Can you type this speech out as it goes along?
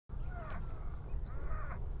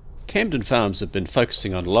Camden farms have been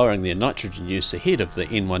focusing on lowering their nitrogen use ahead of the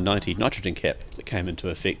N190 nitrogen cap that came into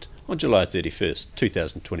effect on July 31st,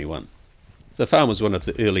 2021. The farm was one of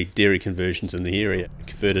the early dairy conversions in the area.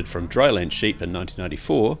 Converted from dryland sheep in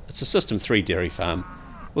 1994, it's a System 3 dairy farm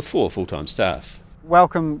with 4 full-time staff.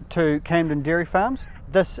 Welcome to Camden Dairy Farms.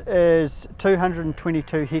 This is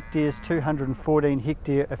 222 hectares, 214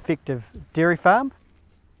 hectare effective dairy farm.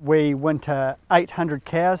 We winter 800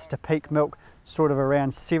 cows to peak milk sort of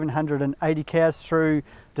around 780 cows through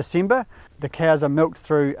December. The cows are milked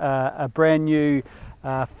through a brand new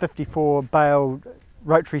 54 bale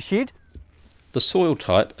rotary shed. The soil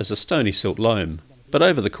type is a stony silt loam, but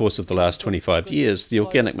over the course of the last 25 years the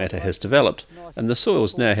organic matter has developed and the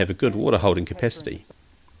soils now have a good water holding capacity.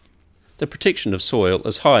 The protection of soil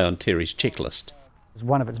is high on Terry's checklist.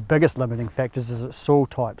 One of its biggest limiting factors is its soil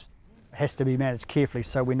types. It has to be managed carefully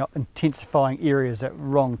so we're not intensifying areas at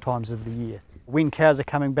wrong times of the year. When cows are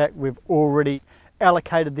coming back, we've already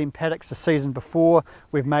allocated them paddocks the season before.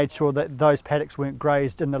 We've made sure that those paddocks weren't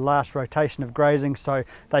grazed in the last rotation of grazing, so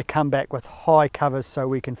they come back with high covers so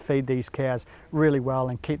we can feed these cows really well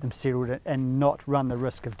and keep them settled and not run the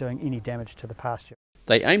risk of doing any damage to the pasture.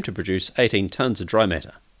 They aim to produce 18 tonnes of dry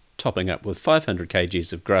matter, topping up with 500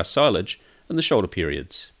 kgs of grass silage in the shoulder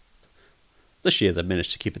periods. This year they've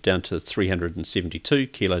managed to keep it down to 372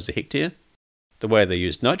 kilos a hectare. The way they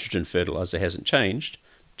use nitrogen fertiliser hasn't changed,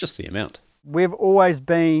 just the amount. We've always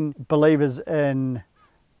been believers in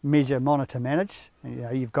measure, monitor, manage.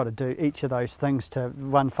 You've got to do each of those things to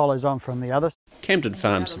one follows on from the other. Camden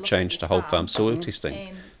farms have changed to whole farm soil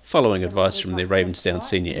testing, following advice from their Ravensdown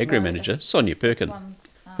senior agri-manager, Sonia Perkin,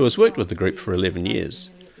 who has worked with the group for 11 years.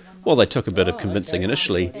 While they took a bit of convincing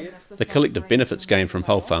initially, the collective benefits gained from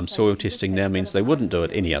whole farm soil testing now means they wouldn't do it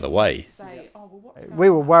any other way.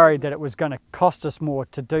 We were worried that it was going to cost us more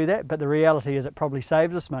to do that, but the reality is it probably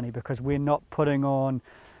saves us money because we're not putting on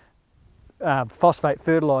phosphate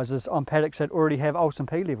fertilisers on paddocks that already have Olsen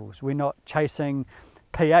P levels. We're not chasing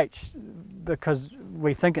pH because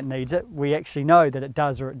we think it needs it. We actually know that it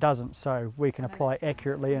does or it doesn't, so we can apply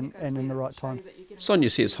accurately and in the right time.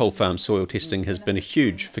 Sonia says whole farm soil testing has been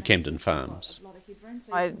huge for Camden farms.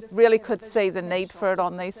 I really could see the need for it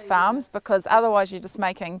on these farms because otherwise you're just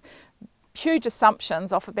making huge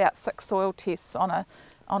assumptions off about 6 soil tests on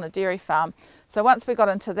a dairy farm. So once we got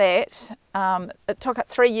into that, it took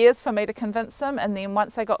 3 years for me to convince them, and then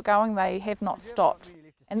once they got going they have not stopped.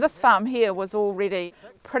 And this farm here was already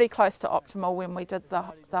pretty close to optimal when we did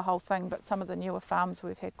the whole thing, but some of the newer farms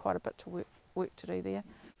we've had quite a bit to work to do there.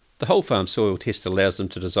 The whole farm soil test allows them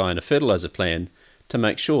to design a fertiliser plan to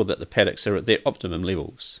make sure that the paddocks are at their optimum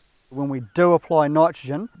levels. When we do apply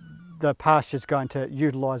nitrogen, the pasture's going to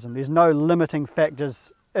utilise them. There's no limiting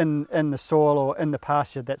factors in the soil or in the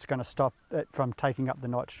pasture that's going to stop it from taking up the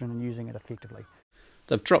nitrogen and using it effectively.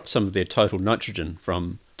 They've dropped some of their total nitrogen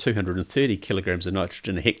from 230 kilograms of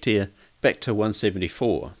nitrogen a hectare back to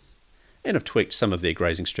 174 and have tweaked some of their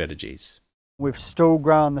grazing strategies. We've still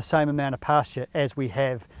grown the same amount of pasture as we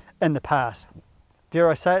have in the past. Dare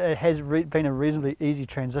I say it has been a reasonably easy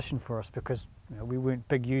transition for us because we weren't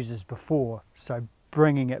big users before, so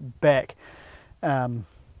bringing it back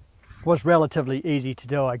was relatively easy to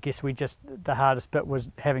do. I guess the hardest bit was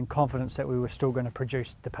having confidence that we were still going to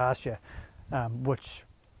produce the pasture, which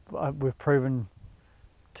we've proven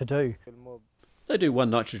to do. They do 1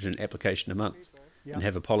 nitrogen application a month and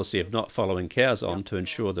have a policy of not following cows on to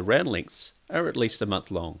ensure the round lengths are at least a month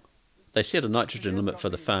long. They set a nitrogen limit for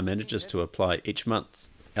the farm managers to apply each month,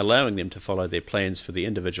 allowing them to follow their plans for the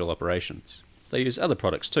individual operations. They use other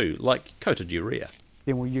products too, like coated urea.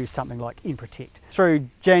 Then we'll use something like Protect. Through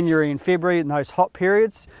January and February, in those hot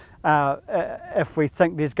periods, if we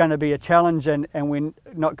think there's going to be a challenge and we're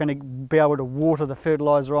not going to be able to water the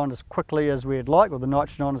fertiliser on as quickly as we'd like, or the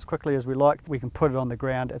nitrogen on as quickly as we like, we can put it on the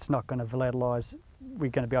ground. It's not going to volatilise. We're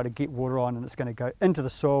going to be able to get water on and it's going to go into the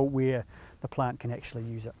soil where the plant can actually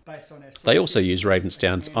use it. They also use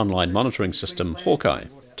Ravensdown's online monitoring system, Hawkeye,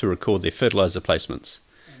 to record their fertiliser placements,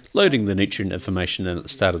 loading the nutrient information in at the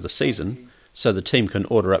start of the season so the team can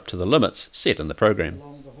order up to the limits set in the program.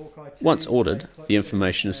 Once ordered, the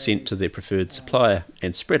information is sent to their preferred supplier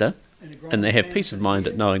and spreader, and they have peace of mind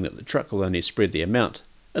at knowing that the truck will only spread the amount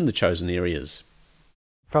in the chosen areas.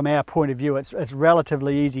 From our point of view, it's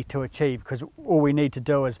relatively easy to achieve because all we need to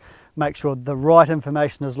do is make sure the right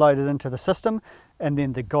information is loaded into the system, and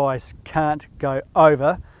then the guys can't go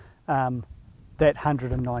over that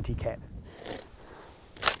 190 cap.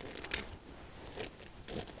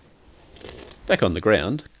 Back on the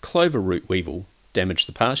ground, clover root weevil damaged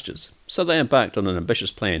the pastures, so they embarked on an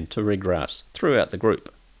ambitious plan to regrass throughout the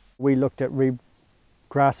group. We looked at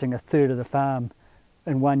grassing a third of the farm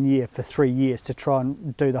in 1 year for 3 years to try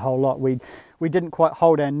and do the whole lot. We didn't quite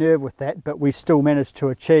hold our nerve with that, but we still managed to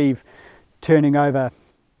achieve turning over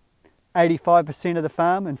 85% of the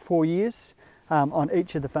farm in 4 years on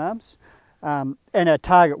each of the farms. And our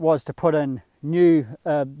target was to put in new,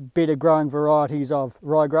 better growing varieties of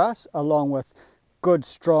ryegrass along with good,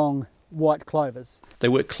 strong white clovers. They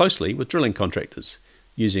work closely with drilling contractors,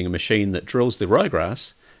 using a machine that drills the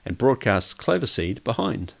ryegrass and broadcasts clover seed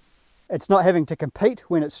behind. It's not having to compete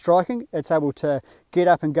when it's striking, it's able to get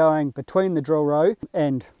up and going between the drill row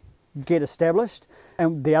and get established.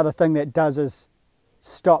 And the other thing that does is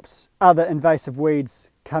stops other invasive weeds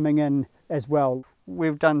coming in as well.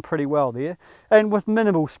 We've done pretty well there, and with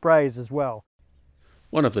minimal sprays as well.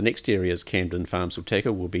 One of the next areas Camden farms will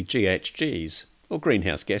tackle will be GHGs, or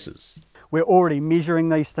greenhouse gases. We're already measuring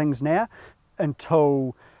these things now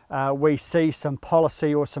until we see some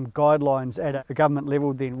policy or some guidelines at a government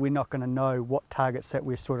level. Then we're not going to know what targets that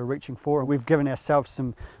we're sort of reaching for. We've given ourselves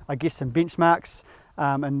some, I guess, some benchmarks,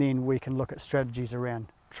 and then we can look at strategies around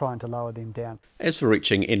trying to lower them down. As for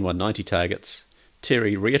reaching N190 targets,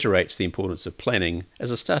 Terry reiterates the importance of planning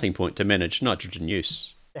as a starting point to manage nitrogen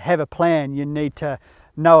use. To have a plan, you need to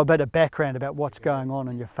know a bit of background about what's going on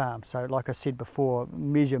in your farm. So like I said before,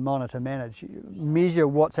 measure, monitor, manage. Measure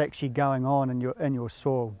what's actually going on in your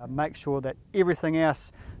soil. Make sure that everything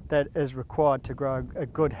else that is required to grow a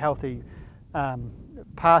good, healthy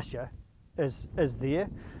pasture is there.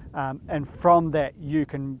 And from that you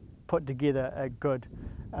can put together a good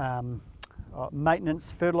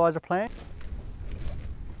maintenance fertiliser plan.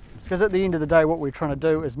 Because at the end of the day what we're trying to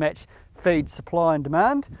do is match feed, supply and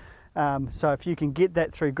demand. So if you can get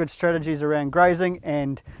that through good strategies around grazing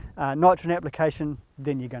and nitrogen application,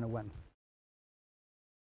 then you're going to win.